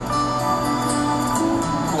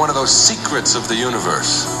one of those secrets of the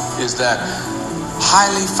universe is that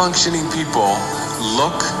highly functioning people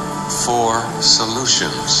look for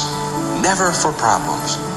solutions, never for problems.